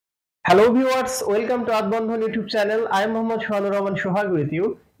Hello viewers, welcome to Earthbondhon YouTube channel. I am Mohammad Shohag with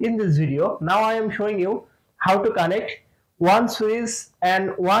you. In this video, now I am showing you how to connect one switch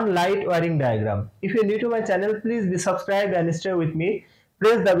and one light wiring diagram. If you are new to my channel, please be subscribed and stay with me.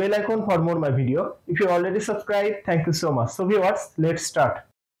 Press the bell icon for more my video. If you already subscribed, thank you so much. So viewers, let's start.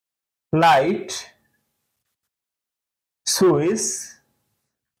 Light, switch,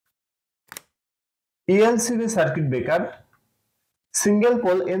 ELCB circuit breaker, single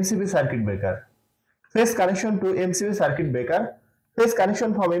pole MCB circuit breaker. Phase connection to MCB circuit breaker. Phase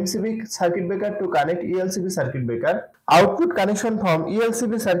connection from MCB circuit breaker to connect ELCB circuit breaker. Output connection from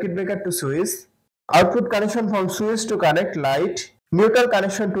ELCB circuit breaker to switch. Output connection from switch to connect light. Neutral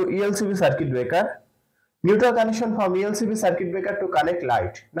connection to ELCB circuit breaker. Neutral connection from ELCB circuit breaker to connect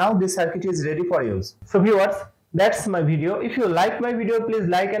light. Now this circuit is ready for use. So viewers, that's my video. If you like my video, please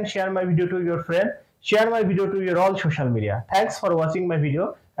like and share my video to your friend. Share my video to your all social media. Thanks for watching my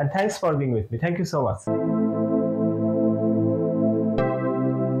video and thanks for being with me. Thank you so much.